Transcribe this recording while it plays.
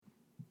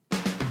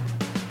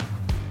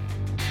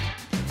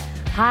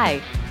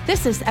Hi,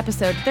 this is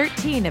episode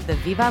 13 of the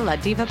Viva La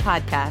Diva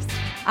podcast.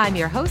 I'm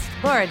your host,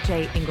 Laura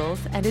J.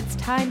 Ingalls, and it's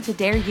time to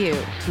dare you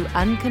to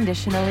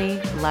unconditionally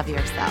love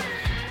yourself.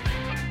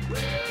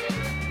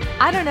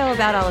 I don't know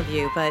about all of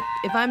you, but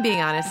if I'm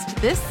being honest,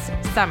 this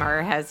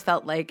summer has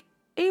felt like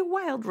a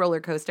wild roller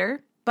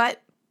coaster.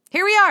 But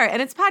here we are, and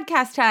it's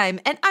podcast time,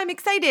 and I'm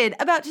excited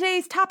about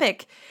today's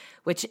topic,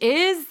 which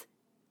is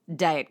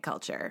diet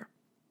culture.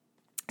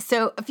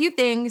 So a few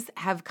things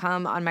have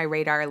come on my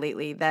radar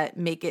lately that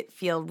make it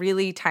feel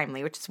really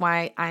timely, which is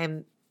why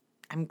I'm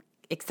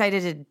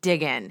excited to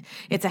dig in.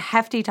 It's a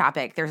hefty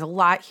topic. There's a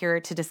lot here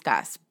to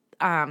discuss.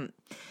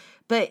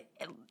 But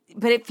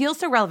it feels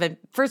so relevant,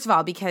 first of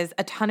all, because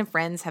a ton of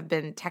friends have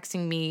been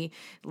texting me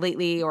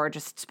lately or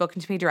just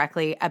spoken to me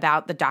directly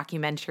about the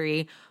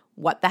documentary,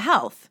 What the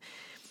Health?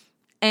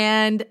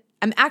 And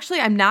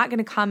I'm not going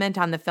to comment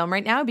on the film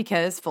right now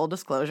because, full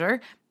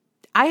disclosure,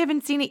 I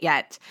haven't seen it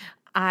yet.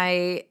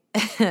 I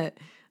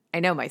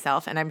know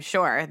myself, and I'm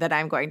sure that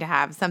I'm going to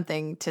have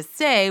something to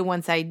say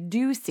once I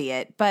do see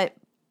it. But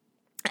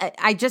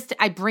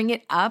I bring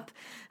it up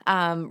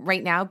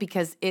right now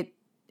because it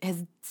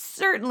has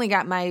certainly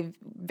got my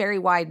very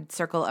wide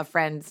circle of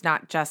friends,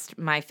 not just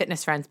my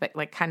fitness friends, but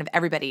like kind of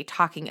everybody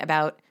talking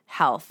about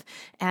health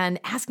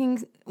and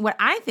asking what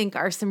I think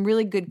are some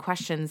really good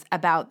questions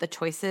about the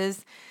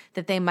choices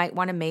that they might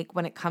want to make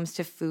when it comes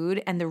to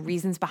food and the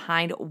reasons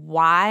behind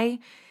why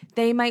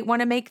they might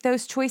want to make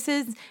those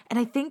choices. And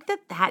I think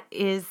that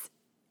is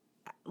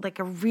like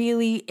a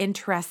really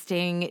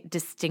interesting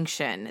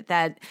distinction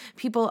that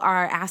people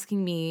are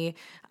asking me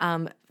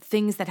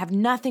things that have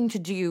nothing to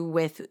do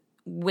with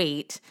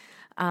weight,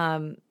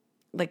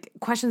 like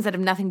questions that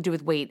have nothing to do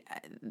with weight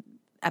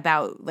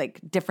about like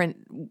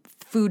different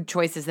food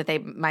choices that they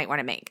might want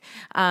to make.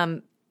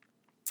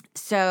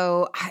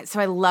 So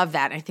I love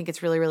that. I think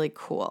it's really, really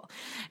cool.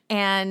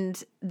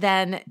 And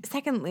then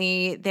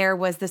secondly, there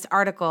was this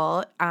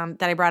article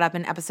that I brought up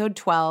in episode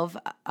 12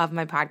 of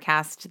my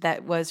podcast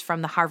that was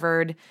from the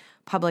Harvard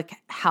Public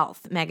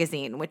Health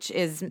magazine, which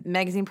is a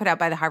magazine put out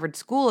by the Harvard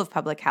School of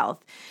Public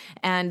Health.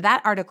 And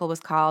that article was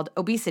called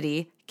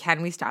Obesity,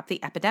 Can We Stop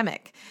the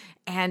Epidemic?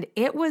 And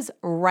it was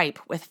ripe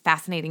with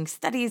fascinating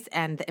studies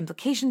and the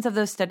implications of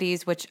those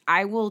studies, which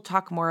I will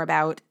talk more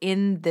about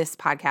in this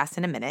podcast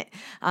in a minute.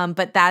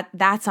 But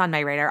that's on my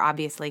radar,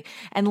 obviously.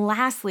 And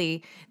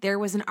lastly, there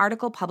was an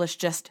article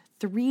published just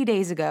 3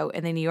 days ago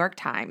in the New York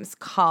Times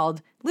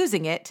called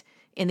Losing It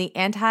in the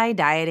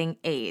Anti-Dieting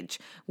Age,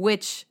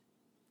 which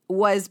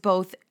was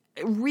both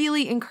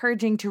really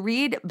encouraging to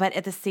read, but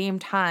at the same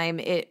time,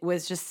 it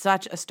was just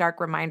such a stark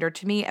reminder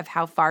to me of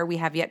how far we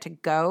have yet to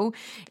go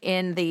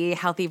in the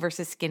healthy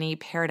versus skinny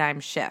paradigm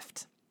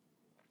shift.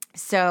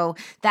 So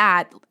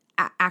that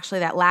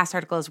last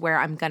article is where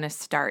I'm going to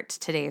start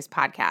today's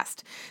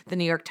podcast, the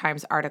New York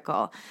Times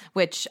article,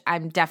 which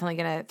I'm definitely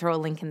going to throw a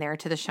link in there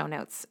to the show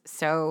notes.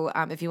 So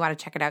if you want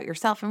to check it out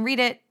yourself and read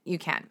it, you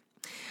can.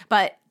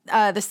 But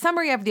the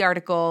summary of the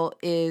article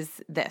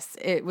is this.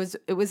 It was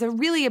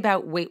really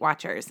about Weight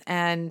Watchers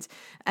and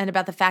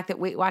about the fact that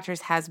Weight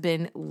Watchers has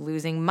been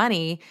losing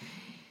money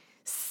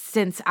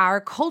since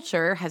our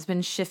culture has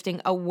been shifting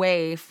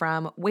away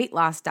from weight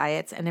loss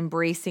diets and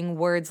embracing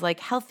words like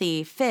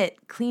healthy,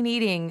 fit, clean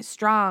eating,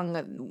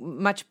 strong,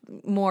 much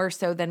more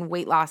so than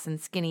weight loss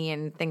and skinny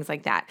and things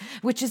like that,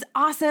 which is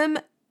awesome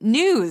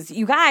news.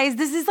 You guys,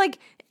 this is like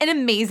an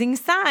amazing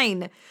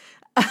sign.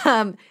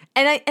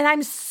 And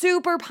I'm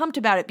super pumped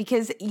about it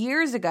because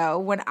years ago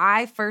when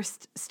I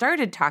first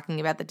started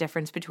talking about the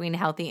difference between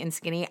healthy and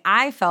skinny,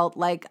 I felt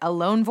like a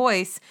lone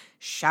voice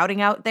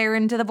shouting out there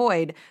into the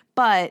void.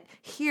 But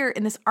here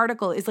in this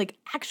article is like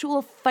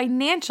actual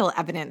financial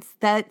evidence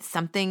that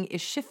something is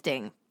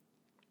shifting.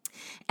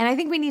 And I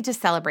think we need to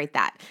celebrate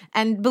that.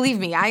 And believe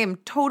me, I am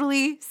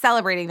totally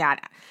celebrating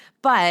that.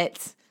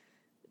 But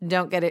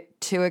don't get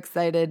it too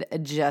excited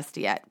just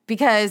yet,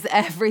 because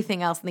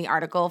everything else in the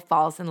article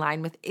falls in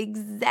line with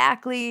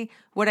exactly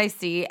what I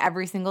see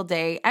every single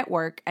day at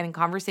work and in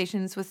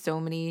conversations with so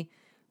many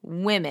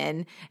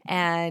women.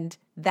 And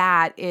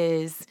that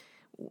is,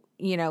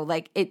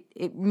 like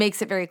it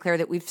makes it very clear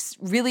that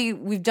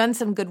we've done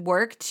some good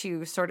work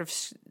to sort of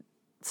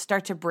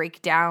start to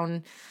break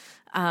down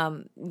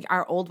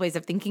our old ways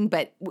of thinking,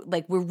 but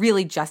like we're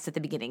really just at the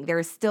beginning. There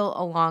is still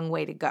a long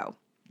way to go.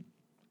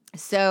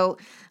 So,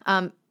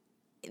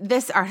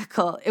 this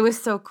article, it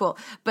was so cool.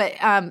 But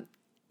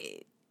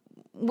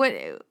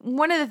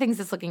one of the things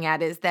it's looking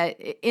at is that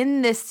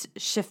in this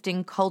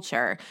shifting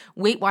culture,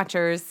 Weight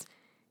Watchers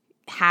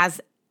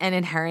has an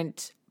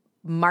inherent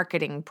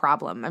marketing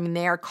problem. I mean,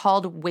 they are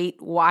called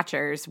Weight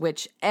Watchers,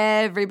 which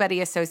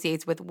everybody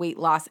associates with weight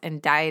loss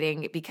and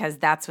dieting because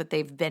that's what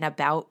they've been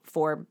about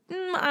for,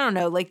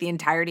 like the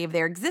entirety of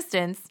their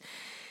existence.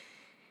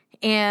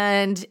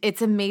 And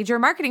it's a major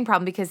marketing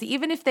problem because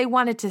even if they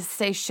wanted to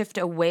say shift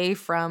away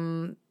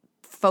from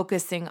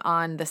focusing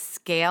on the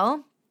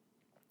scale,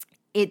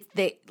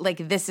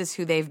 this is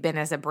who they've been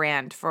as a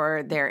brand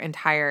for their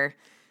entire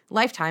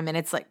lifetime, and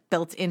it's like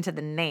built into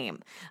the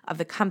name of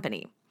the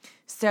company.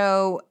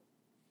 So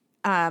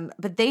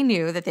But they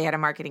knew that they had a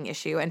marketing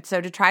issue. And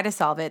so to try to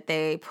solve it,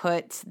 they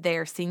put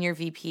their senior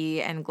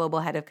VP and global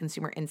head of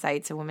consumer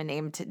insights, a woman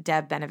named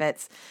Deb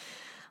Benovitz,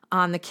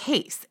 on the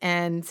case.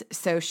 And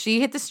so she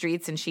hit the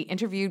streets and she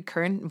interviewed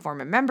current and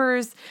former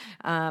members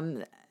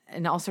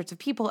and all sorts of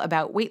people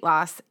about weight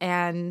loss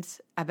and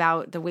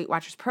about the Weight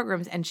Watchers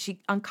programs. And she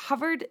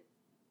uncovered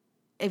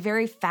a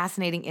very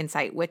fascinating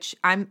insight, which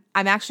I'm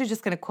actually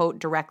just going to quote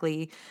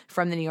directly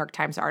from the New York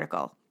Times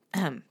article.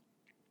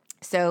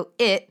 So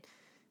it,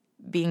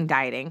 being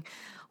dieting,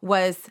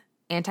 was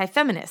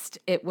anti-feminist.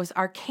 It was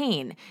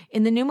arcane.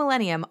 In the new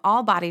millennium,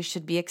 all bodies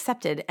should be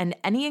accepted, and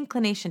any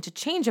inclination to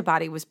change a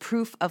body was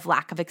proof of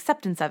lack of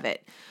acceptance of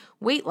it.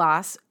 Weight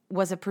loss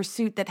was a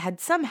pursuit that had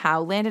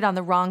somehow landed on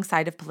the wrong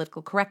side of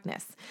political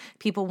correctness.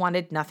 People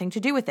wanted nothing to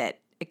do with it,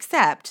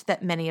 except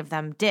that many of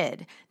them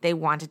did. They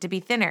wanted to be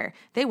thinner.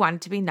 They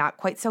wanted to be not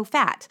quite so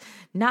fat.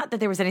 Not that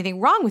there was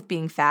anything wrong with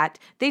being fat.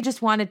 They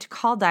just wanted to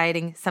call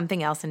dieting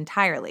something else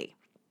entirely.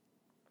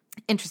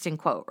 Interesting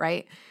quote,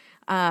 right?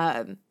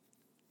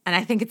 And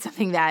I think it's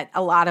something that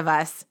a lot of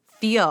us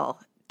feel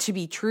to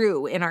be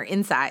true in our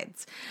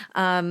insides.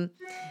 And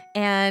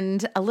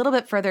a little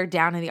bit further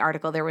down in the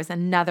article, there was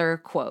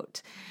another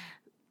quote.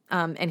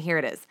 And here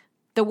it is.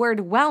 The word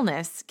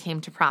wellness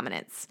came to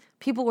prominence.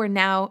 People were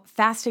now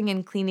fasting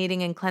and clean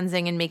eating and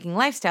cleansing and making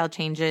lifestyle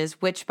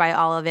changes, which by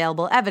all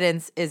available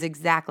evidence is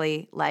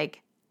exactly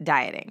like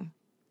dieting,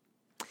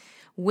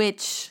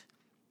 which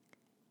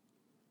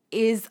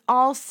is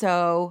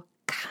also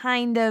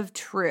kind of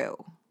true.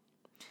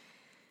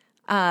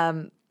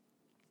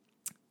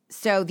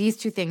 So these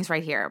two things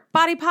right here,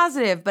 body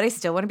positive, but I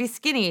still want to be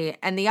skinny.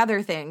 And the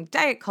other thing,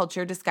 diet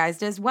culture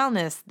disguised as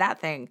wellness, that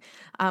thing.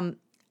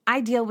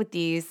 I deal with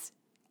these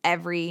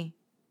every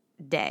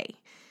day.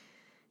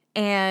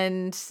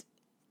 And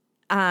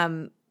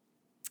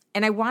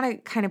I want to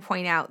kind of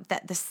point out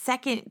that the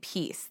second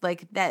piece,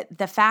 like that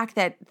the fact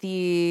that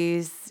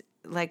these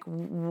like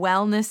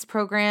wellness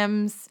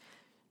programs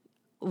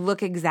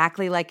look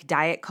exactly like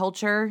diet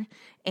culture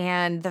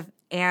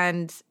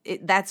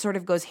that sort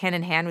of goes hand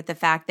in hand with the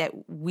fact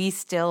that we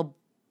still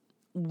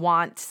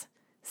want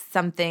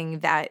something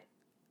that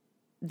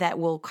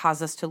will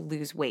cause us to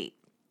lose weight.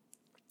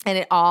 And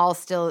it all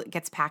still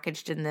gets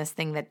packaged in this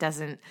thing that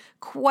doesn't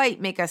quite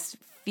make us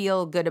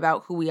feel good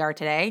about who we are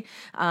today,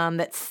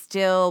 that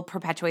still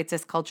perpetuates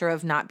this culture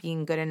of not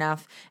being good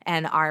enough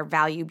and our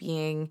value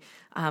being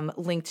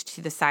linked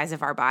to the size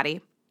of our body.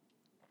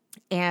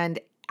 And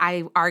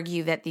I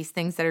argue that these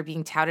things that are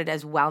being touted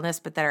as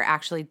wellness, but that are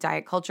actually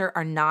diet culture,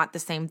 are not the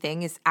same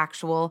thing as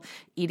actual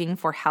eating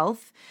for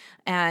health.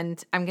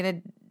 And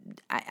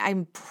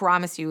I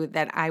promise you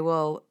that I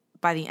will,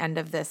 by the end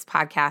of this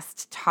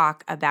podcast,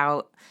 talk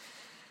about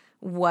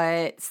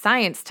what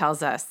science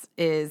tells us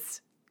is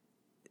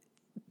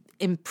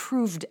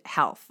improved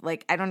health.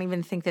 Like, I don't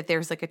even think that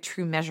there's like a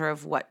true measure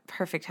of what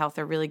perfect health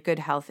or really good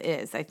health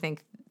is. I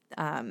think,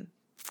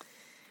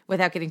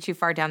 without getting too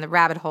far down the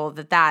rabbit hole,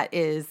 that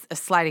is a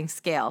sliding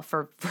scale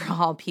for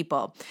all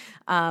people.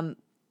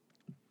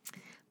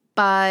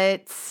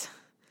 But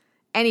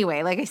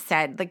anyway, like I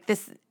said, like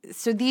this,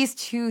 so these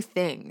two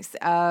things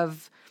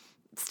of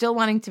still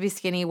wanting to be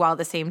skinny while at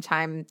the same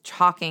time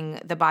talking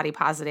the body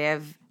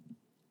positive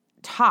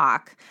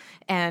talk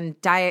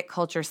and diet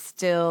culture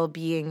still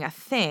being a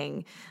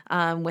thing,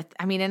 like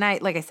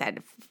I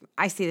said,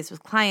 I see this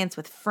with clients,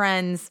 with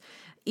friends,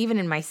 even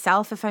in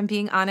myself, if I'm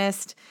being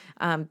honest,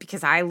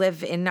 because I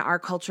live in our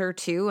culture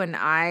too, and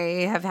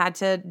I have had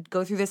to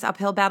go through this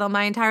uphill battle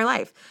my entire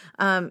life.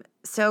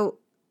 So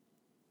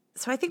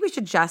I think we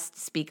should just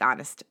speak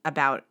honest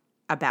about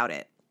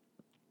it.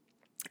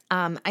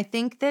 I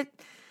think the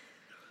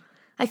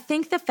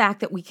fact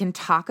that we can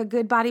talk a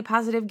good body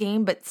positive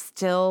game but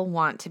still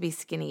want to be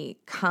skinny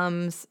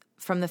comes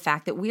from the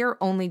fact that we are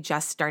only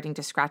just starting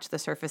to scratch the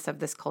surface of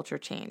this culture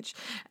change.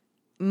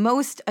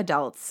 Most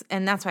adults,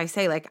 and that's why I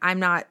say, like, I'm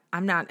not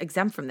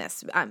exempt from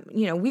this.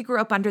 We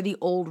grew up under the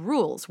old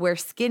rules where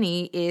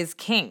skinny is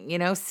king,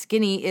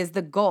 skinny is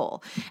the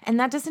goal. And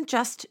that doesn't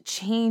just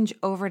change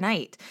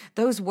overnight.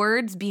 Those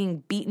words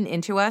being beaten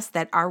into us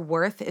that our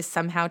worth is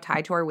somehow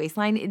tied to our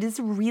waistline, it is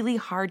really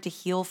hard to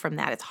heal from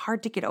that. It's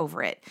hard to get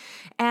over it.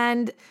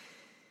 And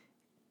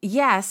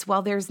yes,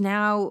 while there's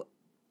now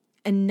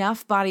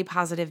enough body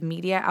positive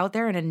media out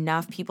there and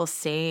enough people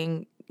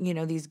saying,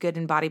 these good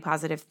and body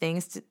positive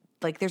things,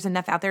 there's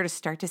enough out there to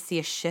start to see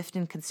a shift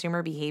in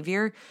consumer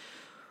behavior.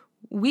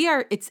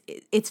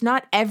 It's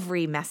not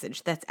every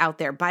message that's out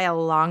there by a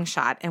long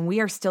shot. And we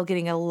are still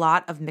getting a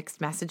lot of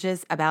mixed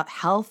messages about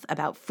health,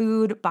 about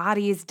food,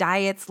 bodies,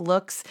 diets,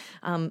 looks,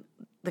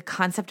 the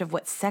concept of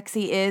what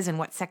sexy is and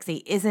what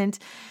sexy isn't.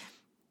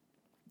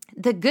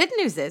 The good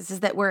news is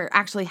that we're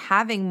actually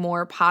having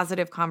more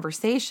positive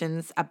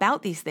conversations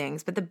about these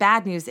things. But the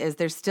bad news is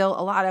there's still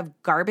a lot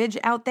of garbage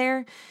out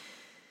there.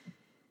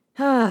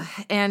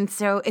 And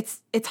so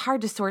it's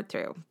hard to sort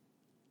through.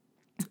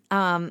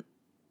 And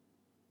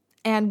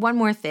one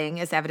more thing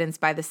is evidenced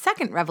by the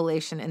second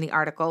revelation in the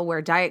article,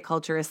 where diet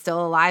culture is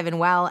still alive and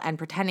well and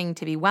pretending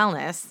to be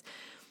wellness,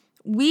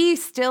 we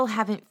still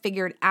haven't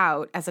figured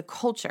out as a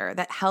culture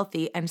that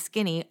healthy and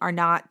skinny are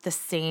not the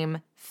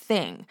same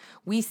thing.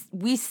 We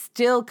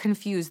still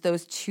confuse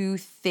those two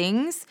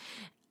things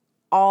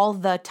all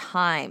the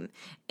time.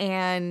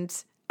 And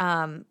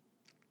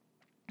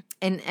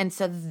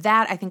so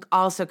that I think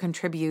also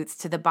contributes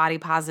to the body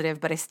positive,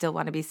 but I still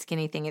want to be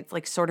skinny thing. It's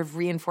like sort of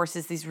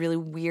reinforces these really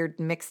weird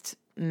mixed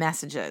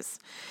messages.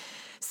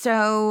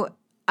 So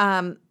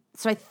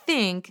I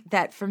think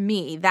that for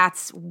me,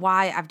 that's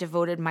why I've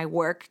devoted my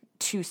work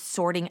to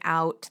sorting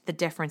out the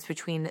difference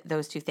between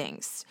those two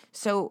things.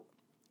 So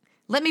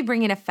let me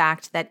bring in a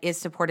fact that is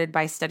supported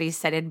by studies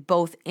cited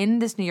both in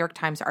this New York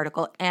Times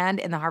article and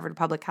in the Harvard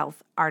Public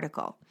Health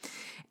article.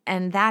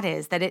 And that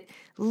is that it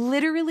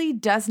literally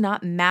does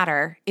not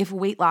matter if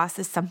weight loss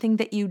is something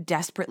that you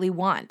desperately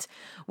want.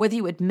 Whether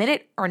you admit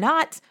it or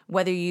not,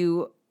 whether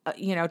you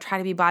try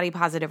to be body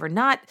positive or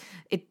not,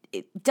 it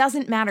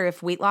doesn't matter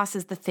if weight loss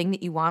is the thing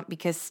that you want,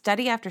 because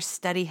study after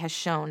study has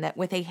shown that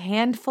with a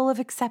handful of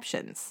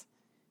exceptions,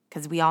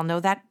 because we all know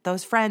that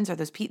those friends or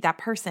that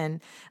person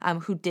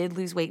who did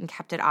lose weight and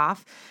kept it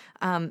off,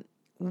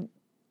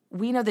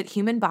 we know that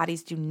human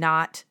bodies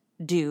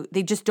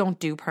they just don't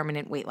do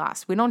permanent weight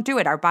loss. We don't do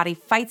it. Our body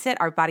fights it.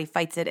 Our body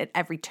fights it at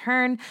every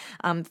turn,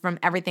 from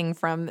everything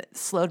from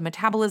slowed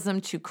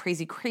metabolism to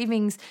crazy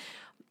cravings.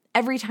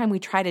 Every time we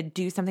try to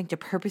do something to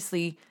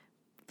purposely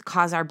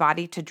cause our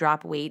body to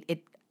drop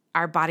weight,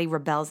 our body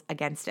rebels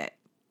against it.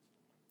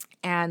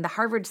 And the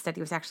Harvard study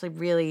was actually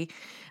really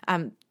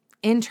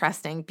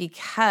interesting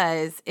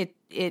because it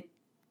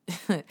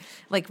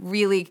like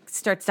really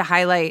starts to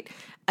highlight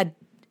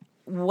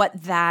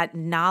what that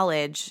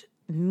knowledge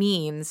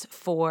means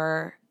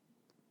for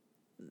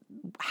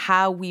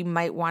how we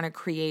might want to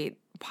create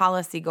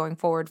policy going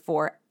forward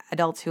for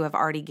adults who have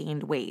already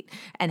gained weight,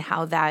 and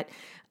how that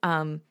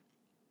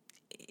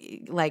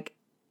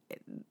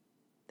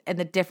and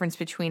the difference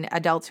between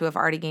adults who have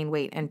already gained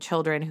weight and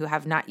children who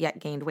have not yet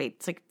gained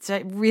weight. It's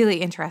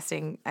really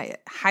interesting. I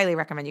highly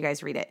recommend you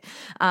guys read it.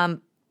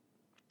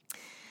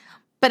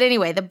 But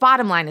anyway, the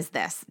bottom line is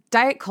this: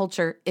 diet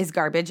culture is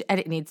garbage and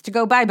it needs to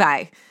go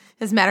bye-bye.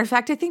 As a matter of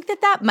fact, I think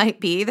that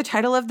might be the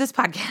title of this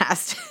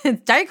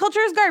podcast. Diet culture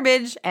is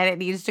garbage and it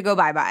needs to go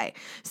bye-bye.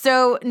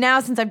 So now,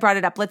 since I brought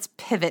it up, let's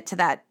pivot to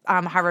that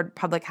Harvard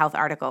Public Health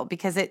article,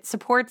 because it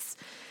supports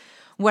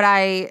what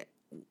I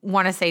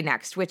want to say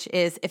next, which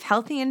is if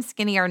healthy and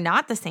skinny are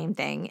not the same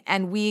thing,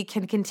 and we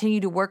can continue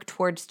to work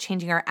towards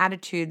changing our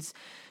attitudes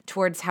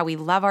towards how we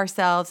love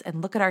ourselves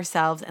and look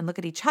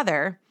at each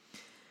other,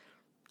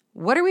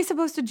 what are we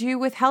supposed to do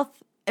with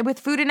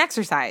food and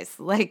exercise?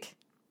 Like,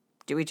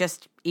 do we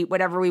just eat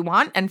whatever we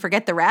want and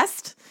forget the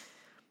rest?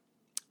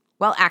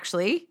 Well,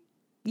 actually,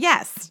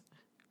 yes.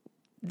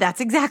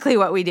 That's exactly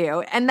what we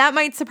do. And that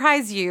might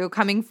surprise you,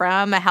 coming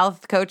from a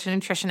health coach and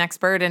nutrition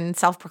expert and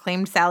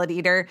self-proclaimed salad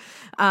eater.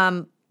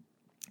 But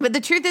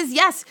the truth is,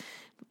 yes,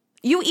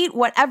 you eat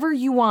whatever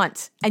you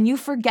want and you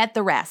forget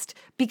the rest,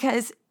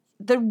 because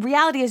the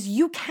reality is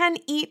you can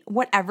eat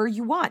whatever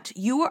you want.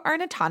 You are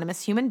an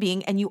autonomous human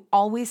being and you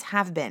always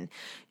have been.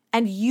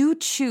 And you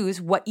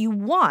choose what you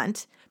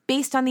want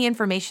based on the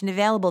information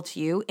available to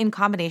you, in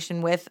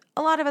combination with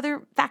a lot of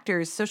other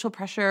factors, social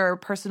pressure,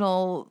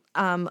 personal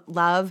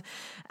love.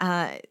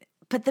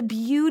 But the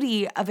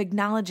beauty of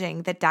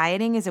acknowledging that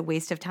dieting is a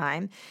waste of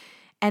time,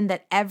 and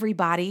that every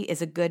body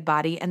is a good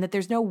body, and that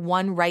there's no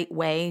one right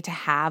way to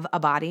have a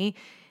body,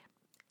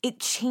 it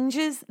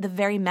changes the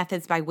very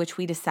methods by which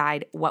we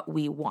decide what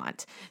we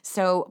want.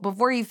 So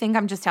before you think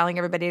I'm just telling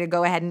everybody to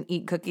go ahead and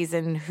eat cookies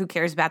and who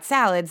cares about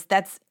salads,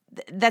 that's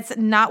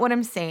not what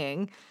I'm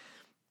saying.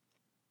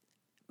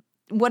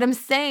 What I'm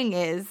saying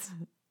is,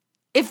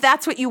 if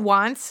that's what you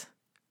want,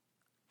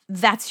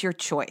 that's your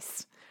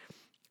choice.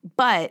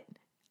 But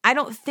I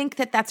don't think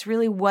that that's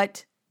really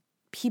what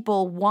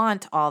people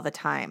want all the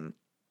time.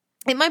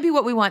 It might be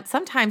what we want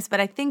sometimes, but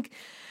I think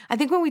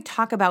when we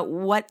talk about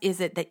what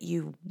is it that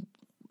you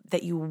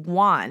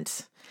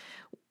want,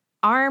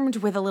 armed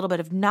with a little bit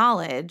of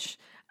knowledge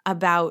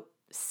about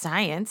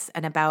science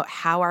and about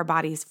how our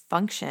bodies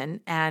function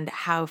and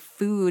how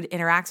food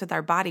interacts with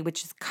our body,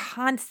 which is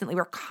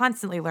we're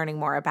constantly learning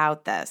more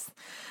about this.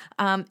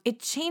 It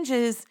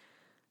changes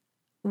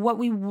what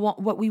we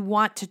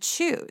want to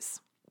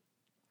choose.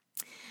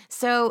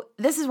 So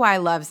this is why I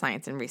love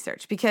science and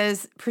research,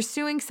 because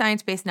pursuing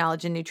science-based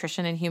knowledge in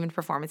nutrition and human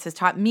performance has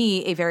taught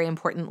me a very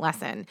important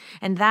lesson.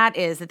 And that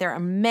is that there are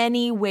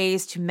many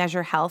ways to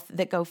measure health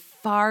that go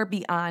far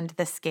beyond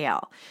the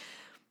scale.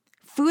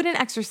 Food and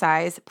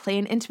exercise play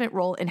an intimate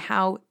role in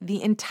how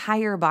the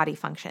entire body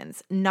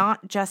functions,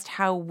 not just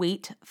how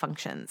weight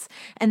functions.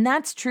 And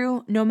that's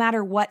true no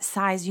matter what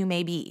size you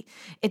may be.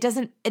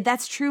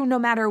 That's true no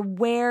matter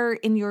where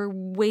in your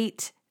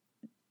weight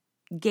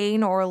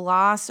gain or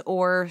loss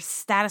or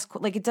status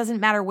quo, like it doesn't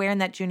matter where in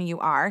that journey you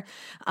are.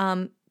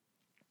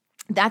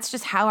 That's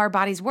just how our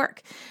bodies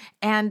work.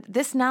 And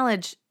this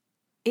knowledge,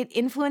 it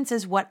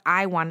influences what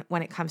I want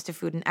when it comes to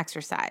food and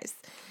exercise.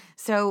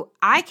 So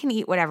I can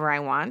eat whatever I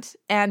want.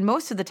 And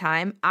most of the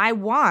time, I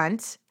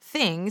want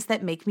things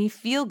that make me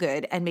feel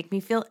good and make me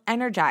feel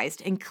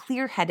energized and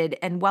clear-headed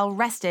and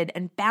well-rested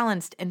and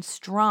balanced and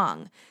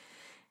strong.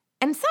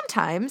 And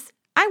sometimes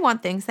I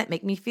want things that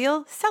make me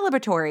feel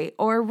celebratory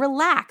or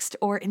relaxed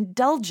or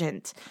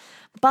indulgent.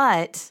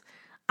 But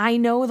I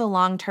know the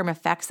long-term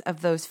effects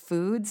of those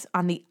foods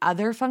on the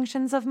other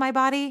functions of my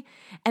body.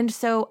 And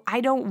so I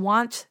don't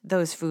want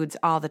those foods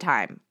all the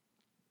time.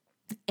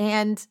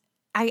 And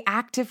I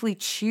actively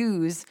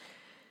choose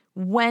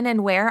when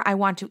and where I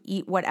want to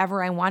eat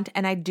whatever I want,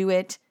 and I do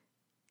it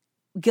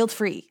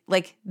guilt-free.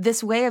 Like,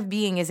 this way of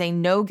being is a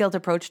no-guilt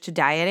approach to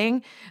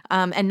dieting,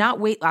 and not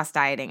weight loss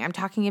dieting. I'm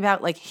talking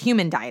about like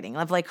human dieting,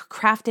 of like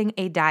crafting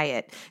a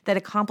diet that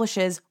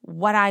accomplishes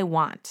what I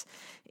want.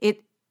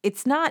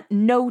 It's not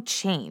no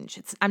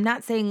change. I'm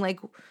not saying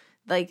like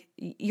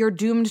you're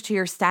doomed to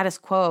your status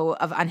quo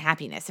of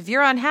unhappiness. If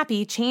you're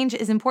unhappy, change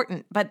is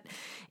important, but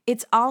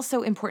it's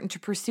also important to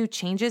pursue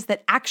changes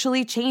that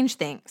actually change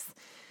things.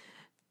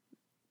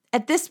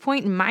 At this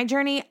point in my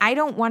journey, I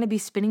don't want to be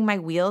spinning my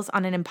wheels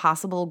on an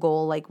impossible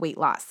goal like weight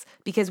loss,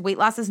 because weight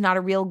loss is not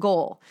a real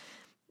goal.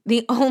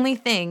 The only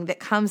thing that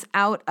comes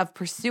out of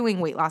pursuing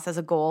weight loss as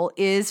a goal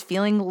is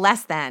feeling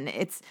less than.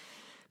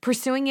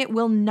 Pursuing it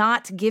will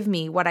not give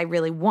me what I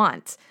really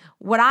want.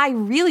 What I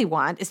really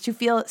want is to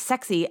feel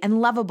sexy and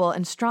lovable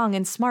and strong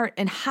and smart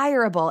and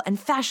hireable and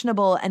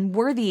fashionable and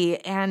worthy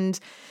and,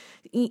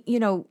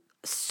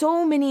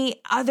 so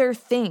many other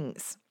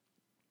things.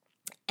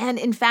 And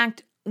in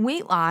fact,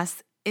 weight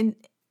loss,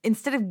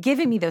 instead of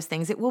giving me those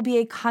things, it will be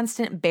a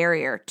constant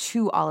barrier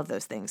to all of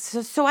those things.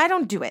 So I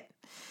don't do it.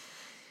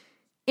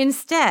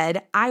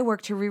 Instead, I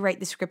work to rewrite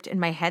the script in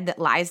my head that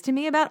lies to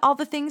me about all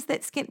the things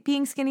that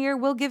being skinnier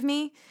will give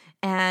me.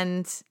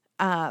 And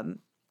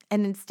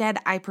instead,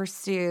 I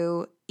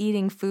pursue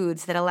eating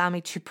foods that allow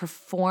me to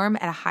perform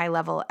at a high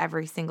level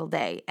every single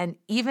day. And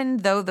even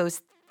though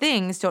those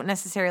things don't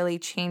necessarily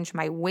change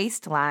my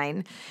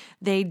waistline,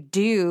 they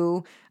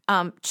do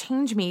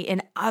change me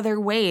in other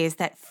ways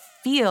that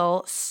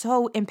feel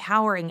so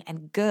empowering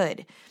and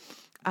good.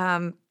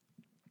 And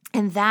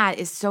that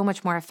is so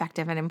much more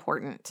effective and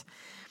important.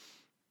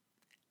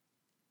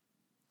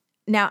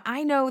 Now,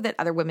 I know that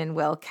other women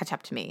will catch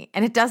up to me,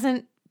 and it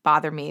doesn't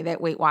bother me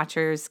that Weight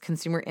Watchers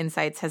Consumer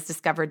Insights has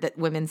discovered that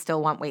women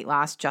still want weight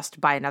loss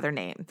just by another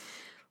name.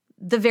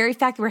 The very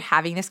fact that we're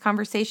having this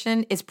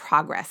conversation is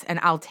progress, and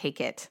I'll take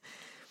it.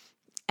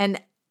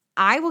 And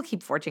I will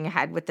keep forging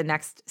ahead with the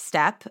next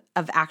step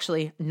of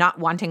actually not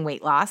wanting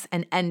weight loss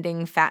and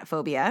ending fat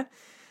phobia.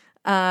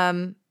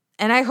 And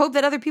I hope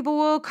that other people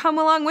will come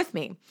along with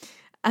me.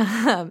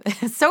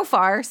 So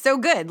far, so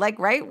good. Like,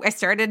 right? I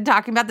started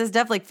talking about this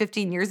stuff like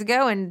 15 years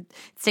ago, and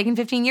it's taken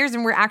 15 years,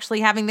 and we're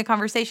actually having the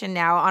conversation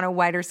now on a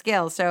wider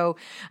scale. So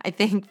I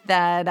think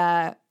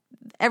that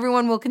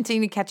everyone will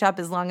continue to catch up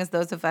as long as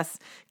those of us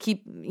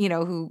keep,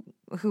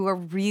 who are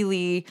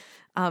really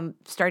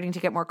starting to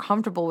get more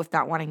comfortable with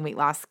not wanting weight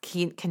loss,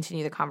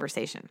 continue the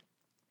conversation.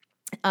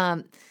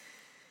 And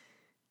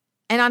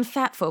on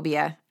fat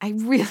phobia, I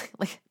really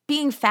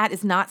being fat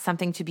is not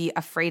something to be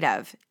afraid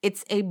of.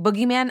 It's a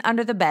boogeyman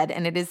under the bed,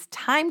 and it is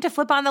time to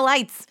flip on the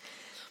lights.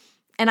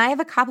 And I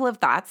have a couple of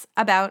thoughts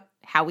about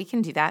how we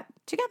can do that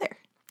together.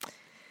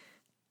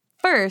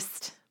 My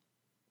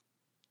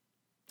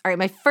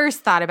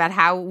first thought about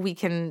how we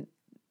can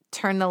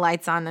turn the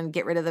lights on and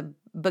get rid of the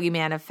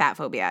boogeyman of fat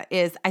phobia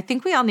is I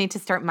think we all need to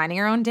start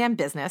minding our own damn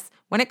business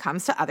when it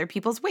comes to other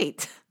people's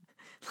weight.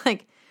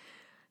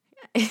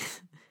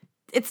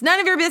 It's none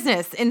of your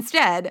business.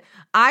 Instead,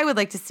 I would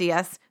like to see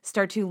us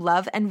start to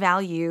love and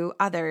value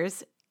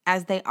others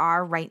as they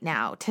are right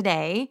now,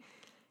 today,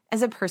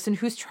 as a person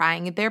who's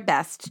trying their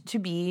best to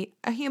be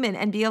a human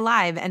and be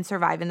alive and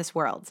survive in this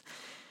world.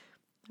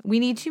 We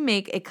need to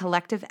make a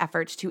collective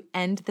effort to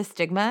end the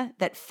stigma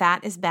that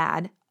fat is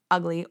bad,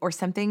 ugly, or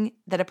something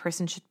that a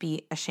person should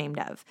be ashamed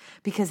of,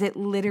 because it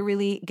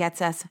literally gets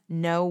us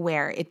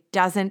nowhere. It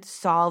doesn't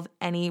solve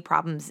any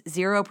problems,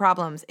 zero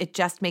problems. It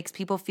just makes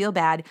people feel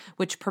bad,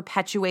 which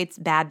perpetuates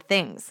bad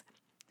things.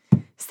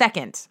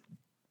 Second,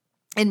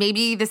 and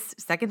maybe this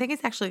second thing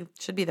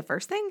should be the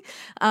first thing,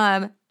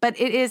 but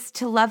it is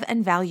to love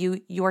and value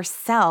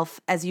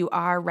yourself as you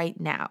are right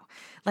now.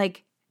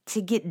 Like,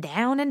 to get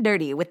down and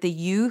dirty with the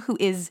you who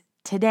is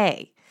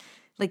today.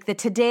 Like the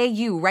today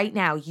you, right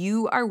now,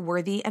 you are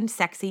worthy and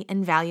sexy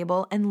and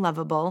valuable and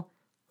lovable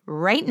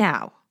right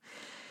now.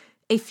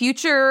 A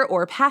future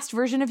or past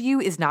version of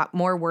you is not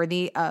more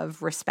worthy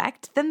of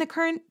respect than the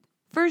current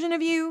version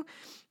of you.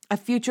 A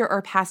future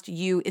or past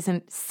you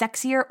isn't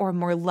sexier or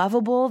more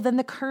lovable than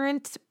the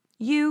current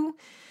you.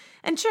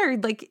 And sure,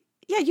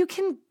 you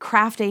can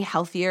craft a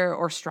healthier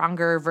or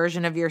stronger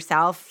version of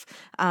yourself.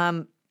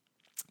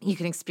 You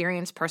can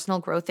experience personal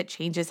growth that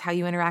changes how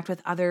you interact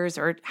with others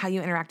or how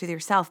you interact with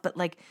yourself. But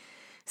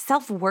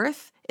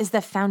self-worth is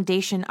the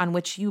foundation on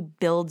which you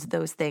build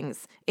those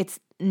things. It's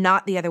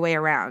not the other way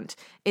around.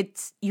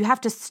 You have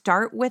to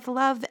start with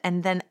love,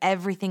 and then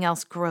everything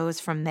else grows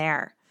from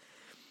there.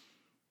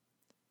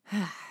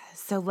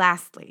 So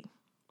lastly,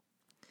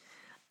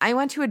 I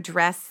want to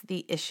address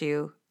the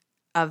issue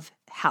of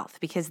health,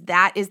 because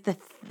that is the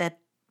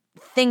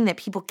thing that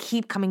people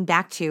keep coming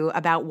back to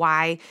about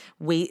why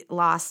weight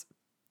loss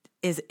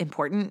is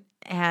important.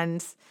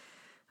 And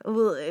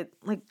I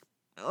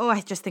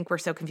just think we're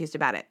so confused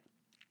about it.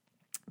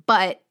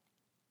 But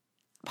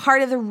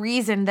part of the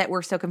reason that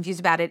we're so confused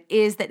about it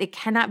is that it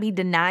cannot be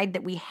denied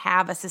that we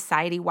have a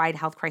society-wide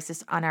health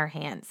crisis on our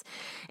hands.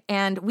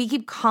 And we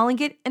keep calling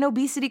it an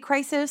obesity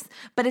crisis,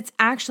 but it's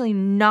actually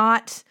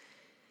not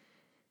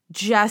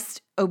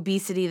just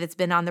obesity that's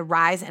been on the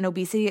rise, and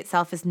obesity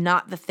itself is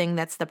not the thing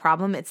that's the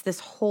problem. It's this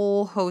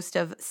whole host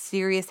of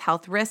serious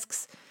health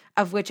risks,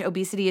 of which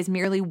obesity is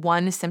merely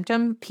one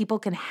symptom. People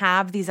can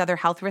have these other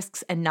health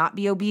risks and not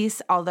be obese,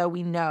 although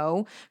we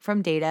know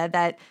from data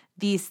that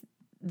these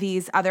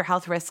other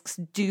health risks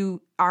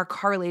are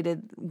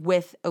correlated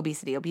with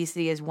obesity.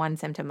 Obesity is one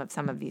symptom of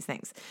some of these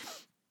things.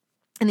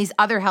 And these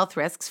other health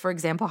risks, for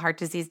example, heart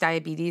disease,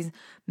 diabetes,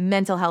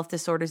 mental health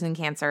disorders, and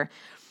cancer,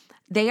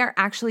 they are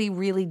actually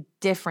really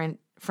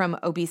different from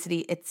obesity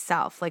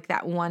itself, like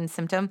that one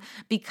symptom,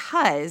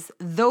 because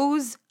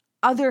those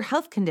other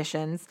health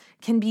conditions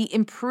can be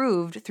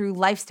improved through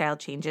lifestyle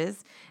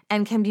changes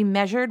and can be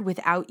measured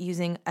without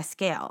using a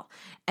scale.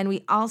 And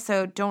we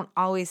also don't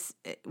always,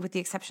 with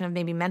the exception of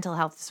maybe mental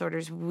health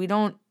disorders, we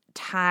don't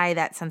tie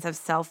that sense of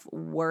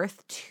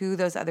self-worth to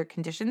those other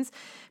conditions,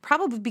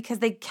 probably because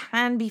they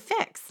can be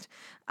fixed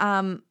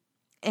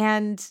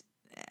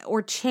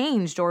or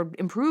changed or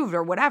improved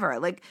or whatever.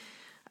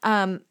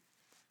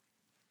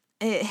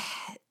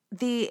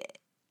 The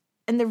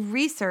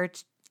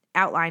research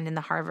outlined in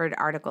the Harvard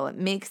article, it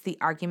makes the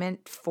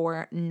argument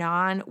for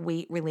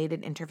non-weight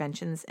related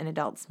interventions in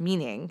adults,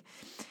 meaning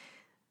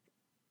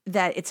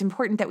that it's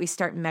important that we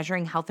start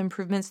measuring health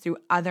improvements through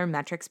other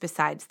metrics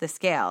besides the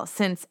scale,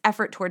 since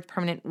effort towards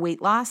permanent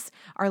weight loss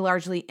are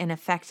largely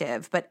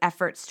ineffective, but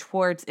efforts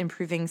towards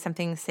improving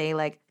something, say,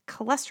 like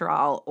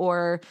cholesterol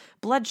or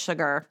blood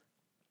sugar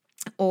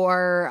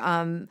or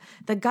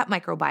the gut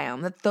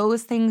microbiome, that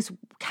those things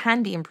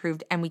can be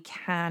improved and we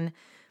can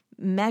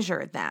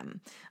measure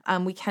them.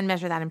 We can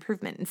measure that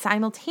improvement. And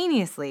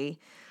simultaneously,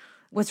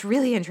 what's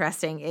really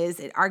interesting is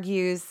it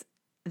argues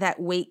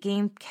that weight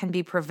gain can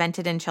be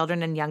prevented in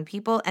children and young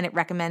people, and it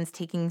recommends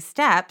taking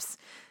steps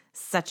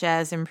such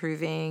as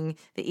improving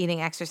the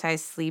eating,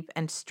 exercise, sleep,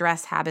 and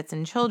stress habits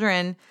in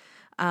children,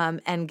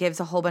 and gives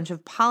a whole bunch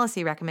of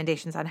policy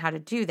recommendations on how to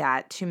do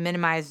that to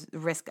minimize the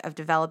risk of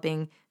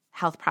developing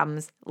health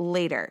problems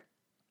later.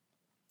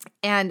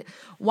 And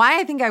why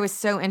I think I was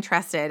so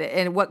interested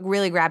in what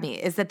really grabbed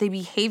me is that the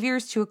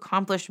behaviors to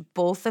accomplish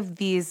both of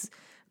these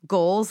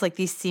goals, like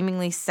these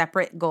seemingly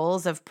separate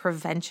goals of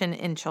prevention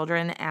in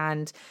children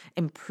and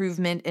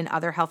improvement in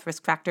other health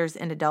risk factors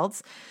in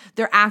adults,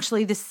 they're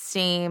actually the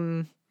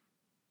same.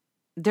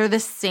 They're the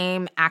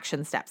same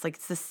action steps. Like,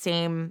 it's the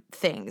same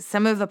things.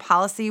 Some of the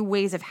policy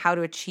ways of how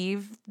to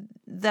achieve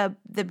the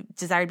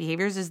desired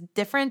behaviors is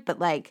different, but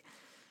like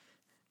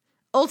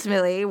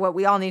ultimately what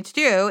we all need to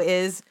do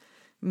is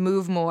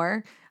move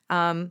more,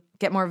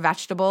 get more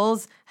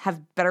vegetables,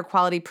 have better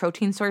quality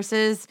protein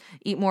sources,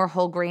 eat more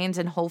whole grains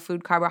and whole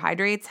food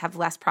carbohydrates, have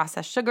less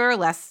processed sugar,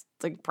 less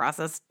like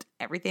processed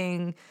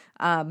everything,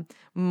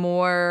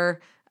 more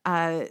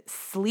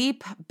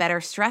sleep,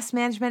 better stress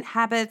management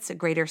habits, a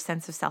greater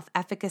sense of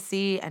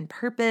self-efficacy and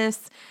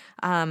purpose,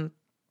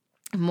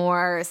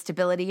 more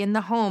stability in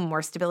the home,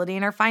 more stability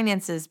in our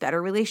finances, better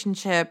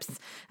relationships.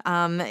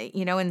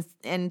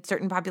 In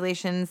certain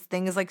populations,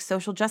 things like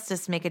social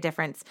justice make a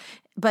difference.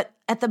 But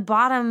at the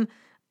bottom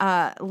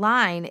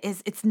line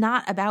is it's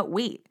not about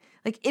weight.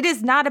 Like, it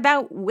is not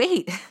about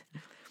weight.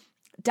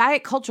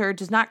 Diet culture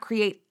does not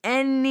create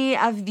any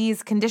of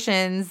these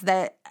conditions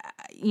that,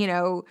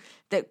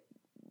 that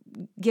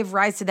give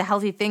rise to the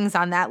healthy things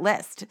on that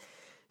list.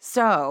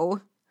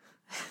 So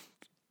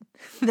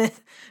the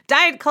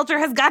diet culture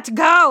has got to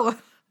go.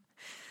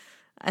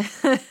 I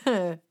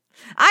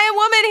am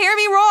woman, hear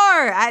me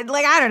roar. I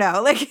don't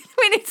know. Like,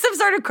 we need some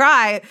sort of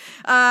cry,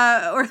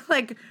 or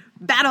like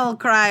battle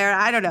cry, or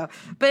I don't know.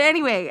 But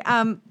anyway, so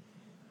I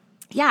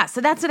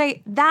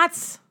think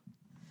that's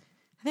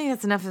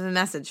enough of the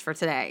message for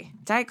today.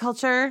 Diet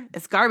culture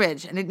is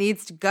garbage and it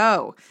needs to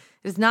go.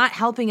 It is not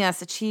helping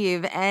us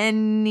achieve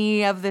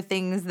any of the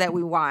things that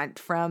we want,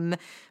 from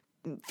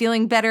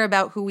feeling better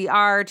about who we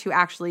are to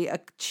actually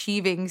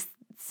achieving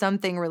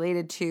something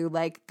related to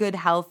like good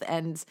health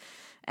and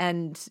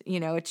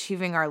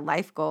achieving our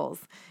life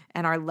goals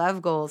and our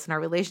love goals and our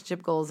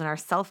relationship goals and our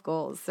self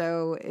goals.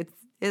 So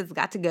it's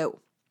got to go.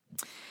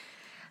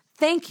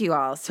 Thank you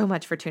all so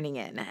much for tuning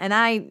in. And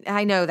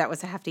I know that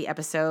was a hefty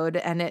episode,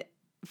 and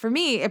for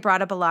me, it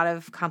brought up a lot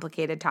of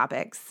complicated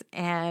topics.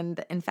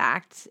 And in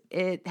fact,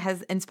 it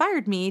has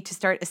inspired me to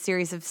start a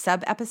series of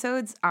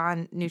sub-episodes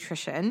on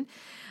nutrition,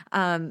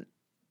 because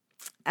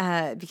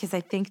I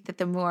think that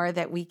the more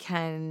that we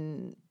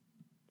can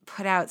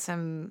put out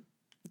some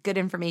good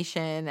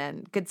information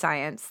and good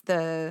science,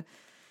 in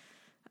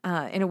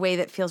a way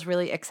that feels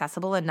really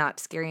accessible and not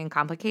scary and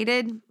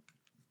complicated,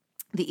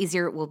 the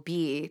easier it will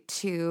be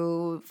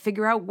to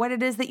figure out what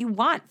it is that you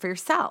want for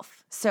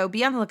yourself. So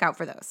be on the lookout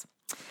for those.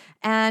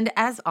 And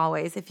as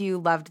always, if you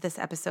loved this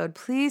episode,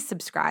 please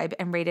subscribe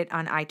and rate it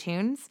on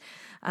iTunes.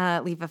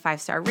 Leave a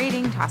 5-star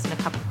rating, toss in a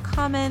couple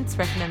comments,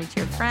 recommend me to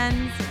your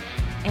friends.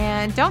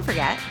 And don't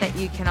forget that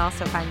you can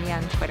also find me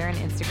on Twitter and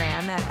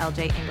Instagram at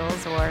LJ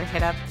Ingalls, or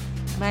hit up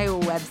my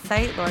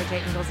website,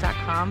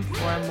 laurajingalls.com,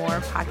 for more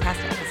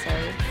podcast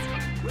episodes.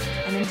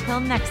 And until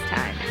next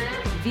time,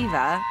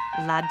 Viva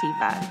la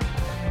Diva.